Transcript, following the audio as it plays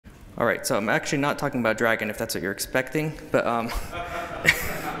All right, so I'm actually not talking about Dragon if that's what you're expecting, but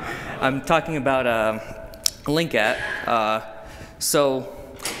I'm talking about linkat. So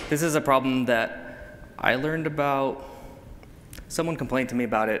this is a problem that I learned about. Someone complained to me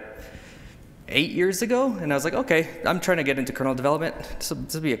about it 8 years ago, and I was like, okay, I'm trying to get into kernel development, so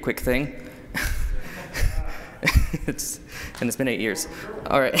this will be a quick thing. It's been 8 years.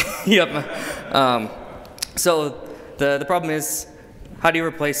 All right, yep. So the problem is, how do you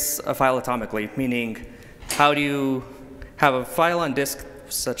replace a file atomically? Meaning, how do you have a file on disk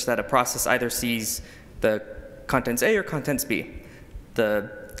such that a process either sees the contents A or contents B?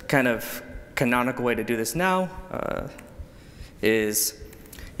 The kind of canonical way to do this now is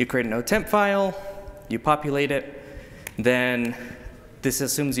you create an OTemp file, you populate it, then this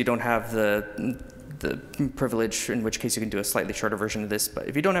assumes you don't have the privilege, in which case you can do a slightly shorter version of this. But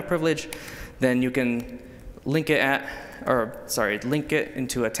if you don't have privilege, then you can link it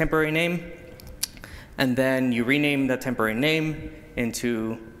into a temporary name, and then you rename the temporary name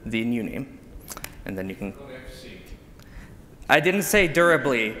into the new name, and then you can. I didn't say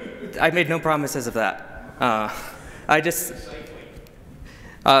durably. I made no promises of that.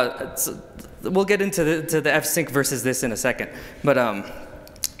 We'll get into the fsync versus this in a second, but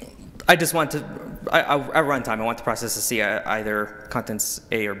I just want to. At runtime, I want the process to see either contents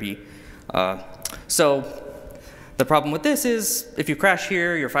A or B. So the problem with this is, if you crash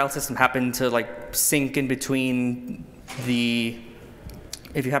here, your file system happened to sync in between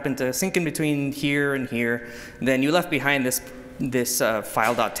if you happen to sync in between here and here, then you left behind this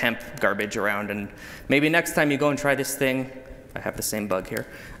file.temp garbage around, and maybe next time you go and try this thing, I have the same bug here,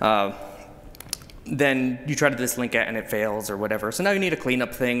 then you try to do this linkat and it fails or whatever. So now you need a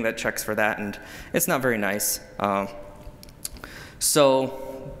cleanup thing that checks for that, and it's not very nice.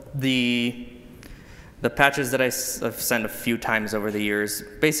 So the patches that I've sent a few times over the years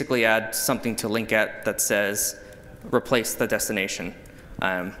basically add something to linkat that says replace the destination.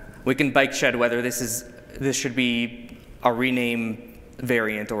 We can bike shed whether this should be a rename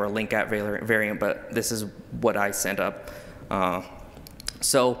variant or a linkat variant, but this is what I sent up.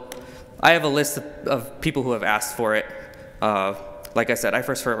 So I have a list of people who have asked for it. Like I said, I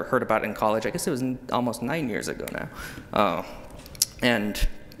first heard about it in college. I guess it was almost 9 years ago now. And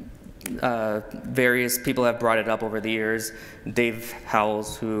various people have brought it up over the years. Dave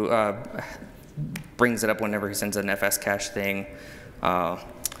Howells, who brings it up whenever he sends an FS cache thing.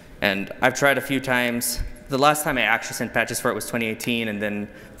 And I've tried a few times. The last time I actually sent patches for it was 2018, and then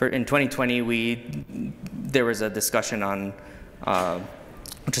in 2020 there was a discussion on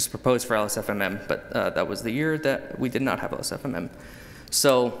which is proposed for LSFMM, but that was the year that we did not have LSFMM.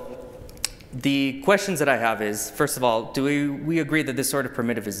 So the questions that I have is, first of all, do we agree that this sort of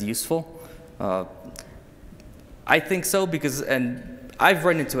primitive is useful? I think so, and I've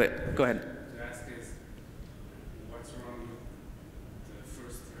run into it. Go ahead. To ask is, what's wrong with the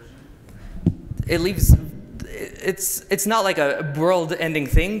first version? It leaves. It's not like a world-ending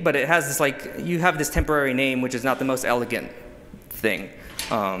thing, but it has this you have this temporary name, which is not the most elegant thing.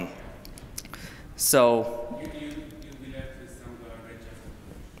 So. You left with some garbage.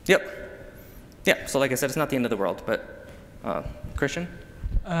 Yep. Yeah. So like I said, it's not the end of the world. But Christian.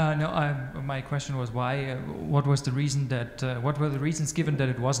 No, my question was why. What was the reason that? What were the reasons given that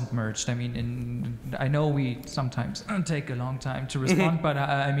it wasn't merged? I mean, I know we sometimes take a long time to respond, but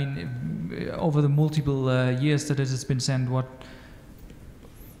I mean, over the multiple years that it has been sent, what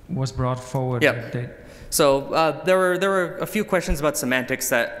was brought forward? Yeah. So there were a few questions about semantics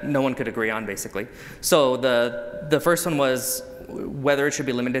that no one could agree on, basically. So the first one was whether it should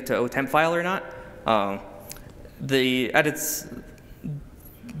be limited to OTemp file or not.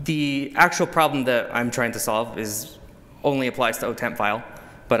 The actual problem that I'm trying to solve only applies to OTemp file,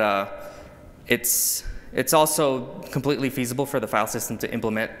 but it's also completely feasible for the file system to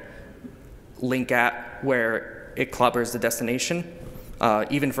implement linkat where it clobbers the destination,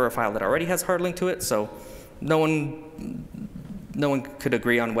 even for a file that already has hard link to it. So no one could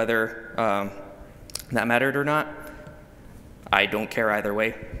agree on whether that mattered or not. I don't care either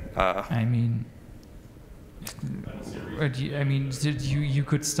way. I mean, you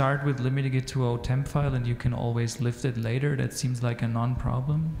could start with limiting it to a temp file, and you can always lift it later. That seems like a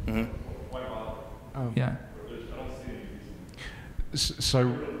non-problem. Mm-hmm. What about? Yeah. I don't see any reason. So.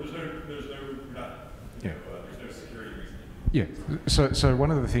 There's no security reason. Yeah. So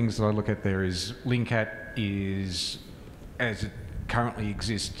one of the things that I look at there is linkat is, as it currently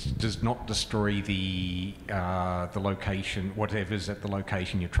exists does not destroy the location, whatever's at the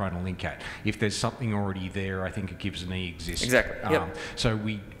location you're trying to link at. If there's something already there, I think it gives an e-exist. Exactly. Yep. So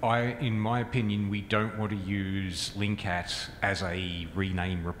in my opinion, we don't want to use linkat as a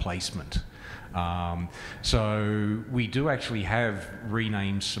rename replacement. So we do actually have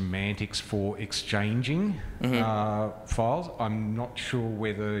rename semantics for exchanging files. I'm not sure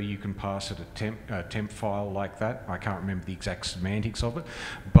whether you can pass it a temp file like that. I can't remember the exact semantics of it,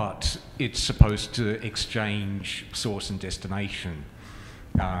 but it's supposed to exchange source and destination.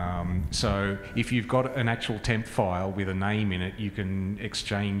 So if you've got an actual temp file with a name in it, you can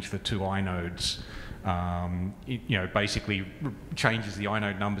exchange the two inodes. It basically changes the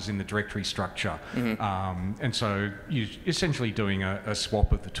inode numbers in the directory structure. And so you're essentially doing a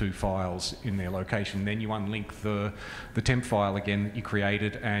swap of the two files in their location. Then you unlink the temp file again that you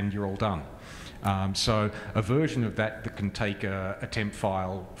created and you're all done. So a version of that can take a temp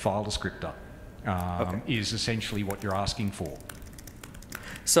file descriptor is essentially what you're asking for.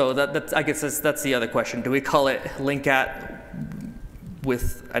 So I guess that's the other question. Do we call it linkat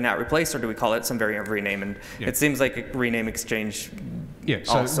with an at replace, or do we call it some variant of rename? And it seems like a rename exchange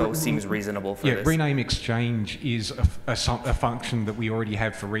also seems reasonable for this. Rename exchange is a function that we already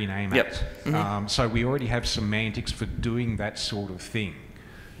have for rename at. So we already have semantics for doing that sort of thing.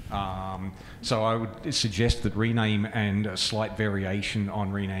 So I would suggest that rename and a slight variation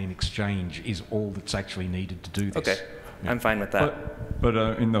on rename exchange is all that's actually needed to do this. Okay. I'm fine with that. But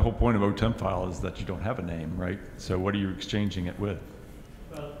in the whole point of temp file is that you don't have a name, right? So what are you exchanging it with?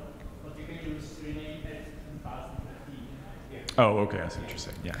 Well, what you can use rename it and pass it to Oh, okay, I see what you're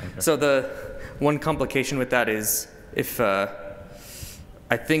saying. Yeah. Okay. So the one complication with that is if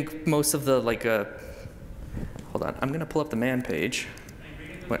I think most of the hold on, I'm gonna pull up the man page.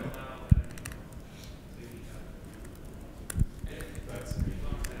 What?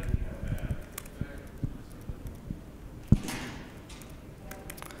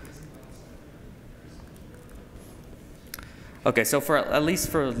 Okay, so at least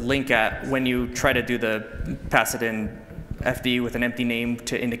for linkat, when you try to do the pass it in FD with an empty name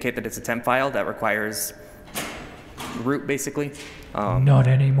to indicate that it's a temp file, that requires root basically. Not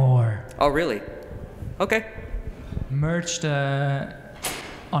anymore. Oh, really? Okay. Merged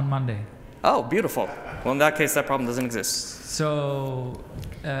on Monday. Oh, beautiful. Well, in that case, that problem doesn't exist. So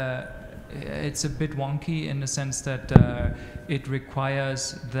it's a bit wonky in the sense that it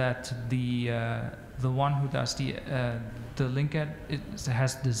requires that the one who does the linkat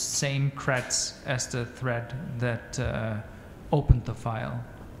has the same creds as the thread that opened the file.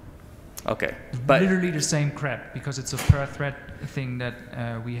 Okay, but literally the same cred, because it's a per thread thing that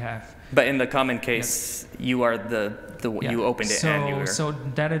we have. But in the common case, you are you opened it and you were. So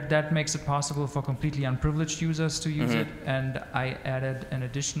that makes it possible for completely unprivileged users to use it, and I added an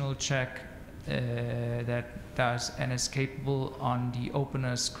additional check that does and is capable on the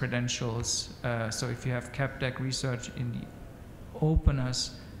opener's credentials. So if you have capdeck research in the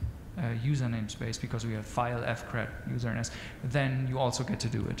opener's user namespace, because we have file fcred username, then you also get to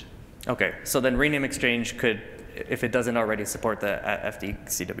do it. Okay, so then rename exchange could, if it doesn't already support the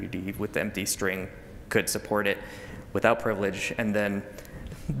FDCWD with the empty string, could support it without privilege, and then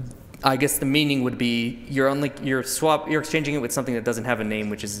I guess the meaning would be you're exchanging it with something that doesn't have a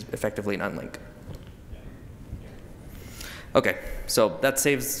name, which is effectively an unlink. Okay, so that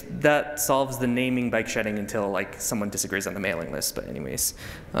solves the naming bike shedding until someone disagrees on the mailing list. But anyways,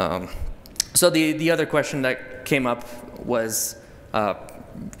 so the other question that came up was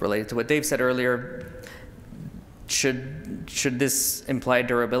related to what Dave said earlier. Should this imply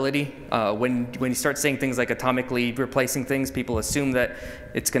durability? When you start saying things like atomically replacing things, people assume that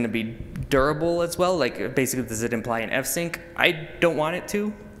it's going to be durable as well. Like basically, does it imply an fsync? I don't want it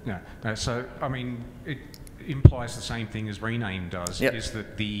to. No. So I mean, it implies the same thing as rename does. Yep. Is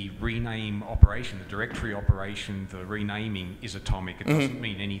that the rename operation, the directory operation, the renaming is atomic. It doesn't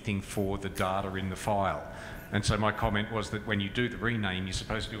mean anything for the data in the file. And so my comment was that when you do the rename, you're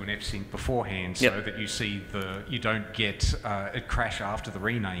supposed to do an fsync beforehand, so that you see you don't get it crash after the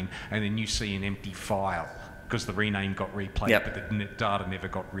rename, and then you see an empty file because the rename got replayed, but the data never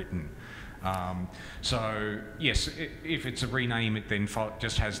got written. So yes, if it's a rename, it then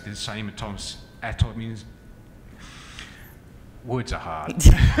just has the same atomicity. Words are hard.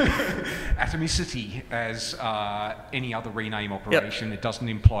 Atomicity as any other rename operation. It doesn't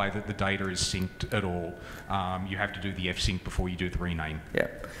imply that the data is synced at all. You have to do the fsync before you do the rename. Yeah.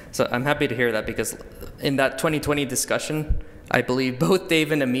 So I'm happy to hear that, because in that 2020 discussion, I believe both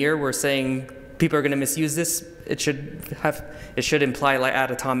Dave and Amir were saying people are going to misuse this, it should imply like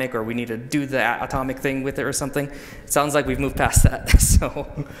add atomic, or we need to do the atomic thing with it or something. It sounds like we've moved past that. So.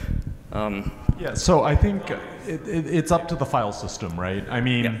 Yeah, so I think it's up to the file system, right? I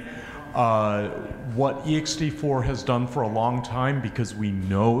mean, what ext4 has done for a long time, because we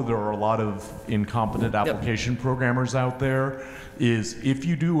know there are a lot of incompetent application programmers out there, is if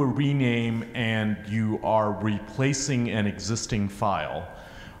you do a rename and you are replacing an existing file,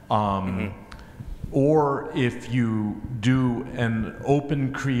 or if you do an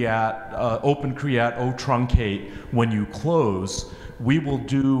open create o truncate when you close, we will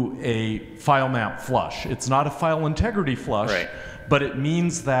do a file map flush. It's not a file integrity flush, right, but it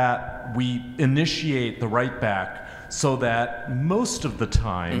means that we initiate the write back so that most of the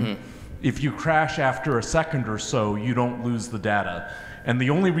time, if you crash after a second or so, you don't lose the data. And the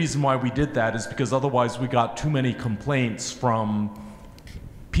only reason why we did that is because otherwise we got too many complaints from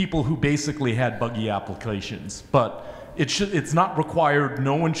people who basically had buggy applications. But it's not required.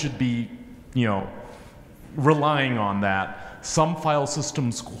 No one should be, relying on that. Some file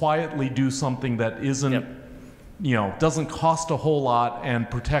systems quietly do something that isn't, doesn't cost a whole lot and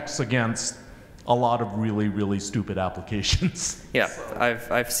protects against a lot of really, really stupid applications. Yeah,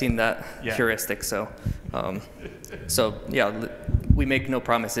 I've seen that heuristic. So, we make no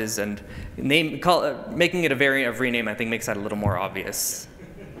promises, and making it a variant of rename, I think, makes that a little more obvious.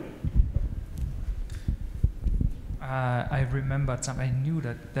 I remembered something. I knew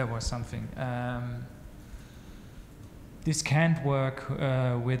that there was something. This can't work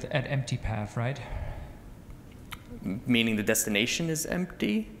with at empty path, right? Meaning the destination is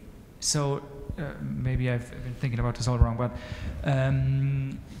empty? So maybe I've been thinking about this all wrong, but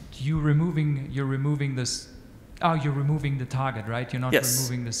you're removing this. Oh, you're removing the target, right? You're not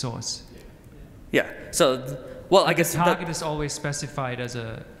removing the source. Yeah. So, well, I guess the target is always specified as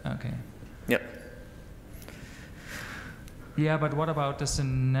a okay. Yep. Yeah, but what about the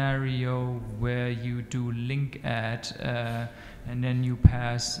scenario where you do linkat and then you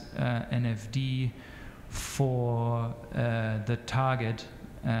pass NFD for the target?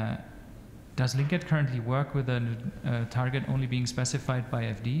 Does linkat currently work with a target only being specified by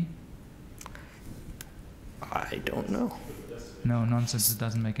FD? I don't know. No, nonsense. It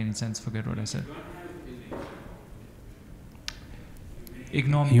doesn't make any sense. Forget what I said.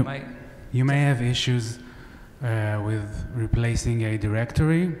 Ignore me. You may have issues with replacing a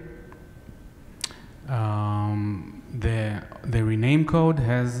directory. The rename code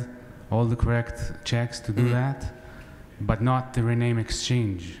has all the correct checks to do that, but not the rename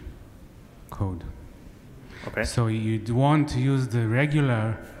exchange code. Okay. So you'd want to use the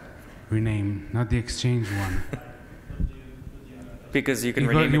regular rename, not the exchange one. Because you can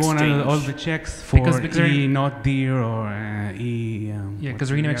rename you exchange. want all the checks for E, not dir, or E. Yeah,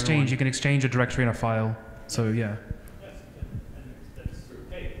 because rename exchange, you can exchange a directory and a file. So yeah.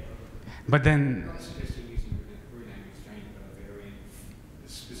 But then. I'm not suggesting using rename exchange, but a variant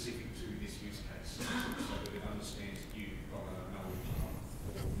specific to this use case, so that it understands that you've got a knowledge of all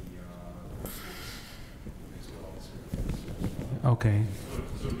the as well. Okay.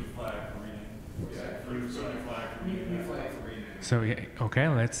 So yeah, okay,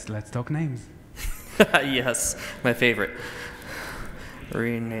 let's talk names. Yes, my favorite.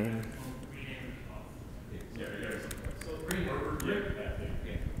 Rename.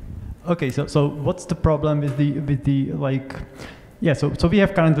 Okay, so what's the problem with the like? Yeah, so we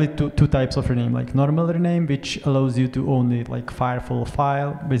have currently two types of rename, like normal rename, which allows you to only like fire full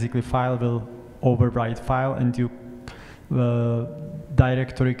file. Basically, file will overwrite file, and you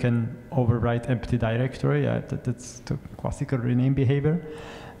directory can overwrite empty directory. Yeah, that's the classical rename behavior.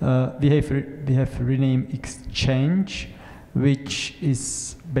 We have rename exchange, which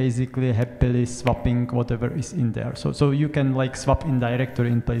is basically happily swapping whatever is in there. So you can like swap in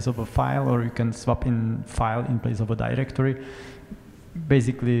directory in place of a file, or you can swap in file in place of a directory.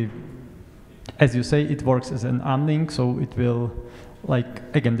 Basically, as you say, it works as an unlink, so it will, like,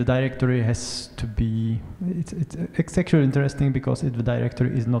 again, the directory has to be, it's actually interesting, because if the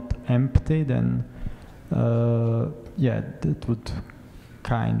directory is not empty, then yeah, that would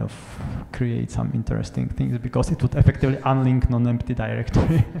kind of create some interesting things, because it would effectively unlink non-empty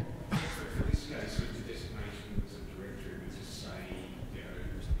directory. For this case, the destination is a directory, we just say,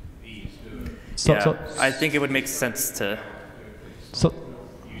 E is doing. So I think it would make sense to. So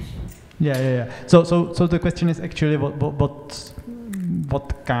yeah. So the question is actually what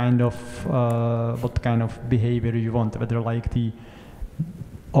kind of behavior you want, whether like the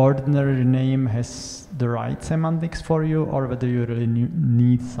ordinary name has the right semantics for you, or whether you really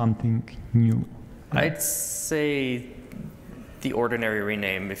need something new. I'd say the ordinary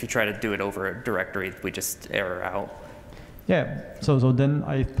rename. If you try to do it over a directory, we just error out. Yeah, so then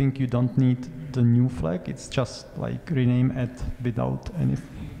I think you don't need the new flag. It's just like rename at without any.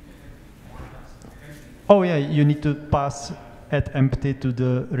 Oh yeah, you need to pass at empty to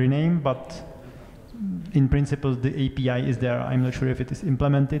the rename, but in principle the API is there. I'm not sure if it is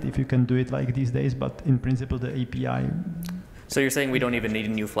implemented, if you can do it like these days, but in principle the API. So you're saying we don't even need a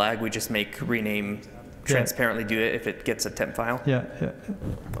new flag, we just make rename transparently do it if it gets a temp file? Yeah.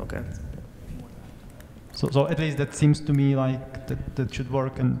 Okay. So at least that seems to me like that should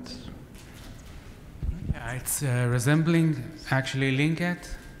work. And yeah, it's resembling actually linkat.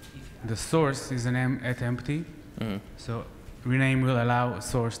 The source is an at empty. Mm-hmm. So rename will allow a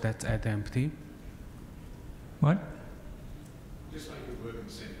source that's at empty. What? Just like it work in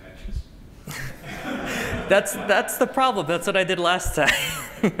send patches. That's the problem. That's what I did last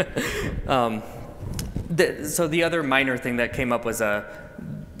time. So the other minor thing that came up was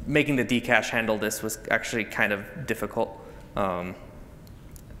making the Dcache handle this was actually kind of difficult.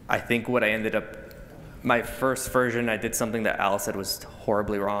 I think what I ended up, my first version, I did something that Al said was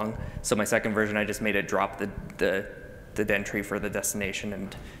horribly wrong. So my second version, I just made it drop the entry for the destination,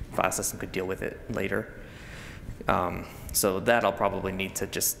 and file system could deal with it later. So that I'll probably need to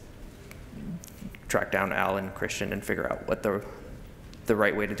just track down Al and Christian and figure out what the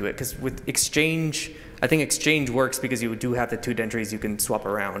right way to do it. Because with Exchange, I think Exchange works because you do have the two entries you can swap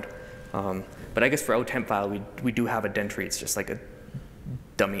around. But I guess for OTemp file, we do have a entry. It's just like a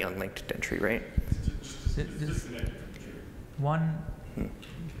dummy unlinked entry, right?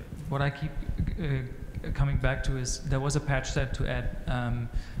 What I keep coming back to is there was a patch set to add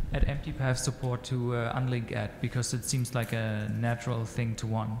empty path support to unlink add, because it seems like a natural thing to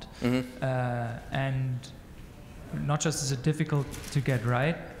want. Mm-hmm. And not just is it difficult to get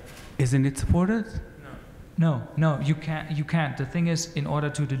right. Isn't it supported? No, you can't. The thing is, in order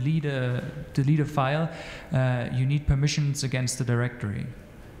to delete a file, you need permissions against the directory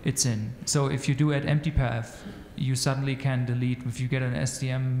it's in. So if you do add empty path, you suddenly can delete. If you get an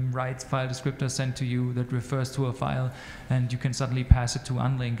STM rights file descriptor sent to you that refers to a file, and you can suddenly pass it to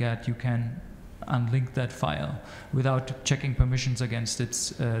unlink add, you can unlink that file without checking permissions against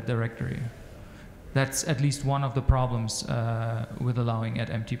its directory. That's at least one of the problems with allowing add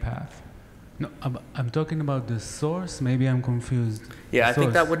empty path. No, I'm talking about the source. Maybe I'm confused. Yeah, I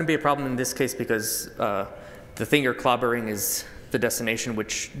think that wouldn't be a problem in this case, because the thing you're clobbering is the destination,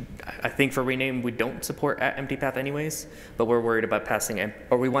 which I think for rename we don't support at empty path anyways, but we're worried about passing,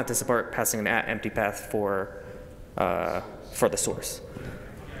 or we want to support passing an at empty path for the source.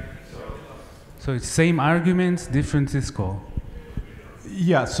 So it's same arguments, different syscall.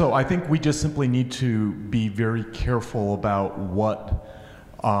 Yeah, so I think we just simply need to be very careful about what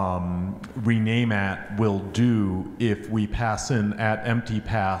rename at will do if we pass in at empty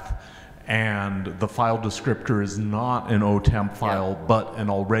path and the file descriptor is not an OTemp file, but an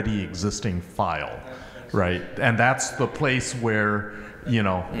already existing file, right? And that's the place where, you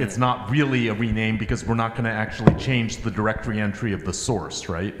know, it's not really a rename, because we're not going to actually change the directory entry of the source,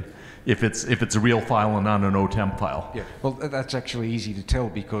 right? If it's a real file and not an OTemp file. Yeah, well, that's actually easy to tell,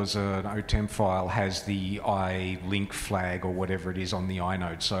 because an OTemp file has the ilink flag or whatever it is on the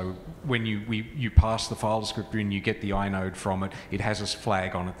inode. So when you pass the file descriptor and you get the inode from it, it has a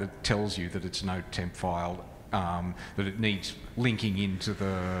flag on it that tells you that it's an OTemp file, that it needs linking into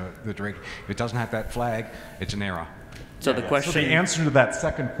the directory. If it doesn't have that flag, it's an error. So the question. So the answer to that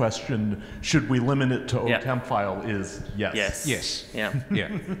second question, should we limit it to OTemp file, is yes. Yes. Yes. Yeah.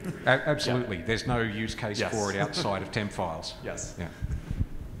 Yeah. Absolutely. Yeah. There's no use case Yes. for it outside of temp files. Yes. Yeah.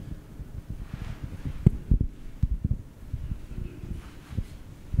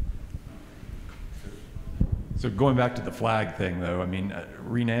 So going back to the flag thing, though, I mean,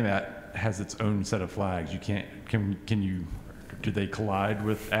 rename at has its own set of flags. You can't. Can you? Do they collide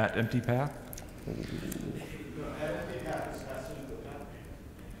with at empty path?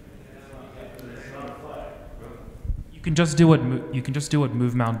 You can just do what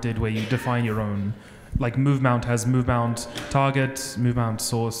MoveMount did, where you define your own. Like MoveMount has MoveMount target, MoveMount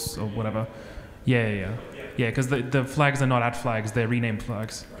source, or whatever. Yeah. Because the flags are not at flags; they're renamed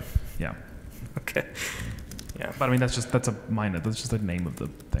flags. Yeah. Okay. Yeah. But I mean, that's just a minor. That's just the name of the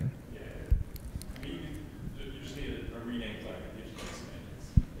thing. You just need a rename flag.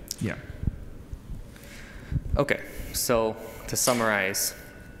 Yeah. Okay. So to summarize,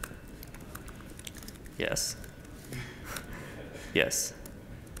 yes. Yes.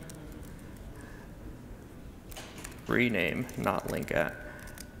 Rename, not link at.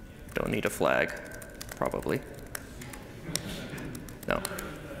 Don't need a flag, probably. No.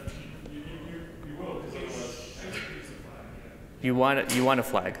 You want a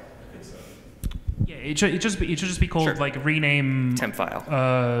flag. Yeah, it should just be called Sure. like rename Temp file.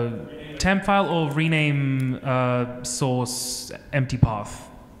 temp file or rename source empty path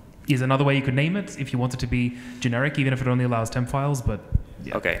is another way you could name it if you want it to be generic, even if it only allows temp files. But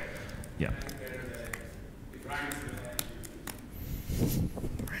yeah. Okay. Yeah.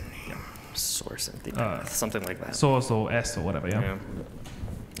 Source empty something like that. Source or S or whatever. Yeah. Yeah.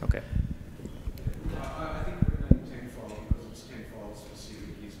 Okay. I think rename temp file because it's temp file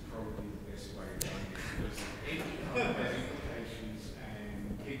specific is probably the best way of doing it because any other applications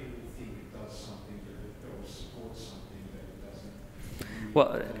and people will think it does something or supports something that it doesn't.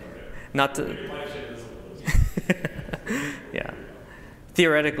 Well, not to. Yeah.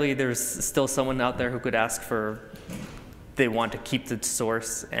 Theoretically, there's still someone out there who could ask for. They want to keep the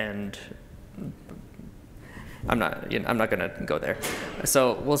source, and I'm not going to go there.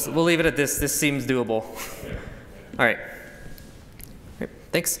 So we'll leave it at this. This seems doable. All right.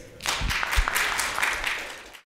 Thanks.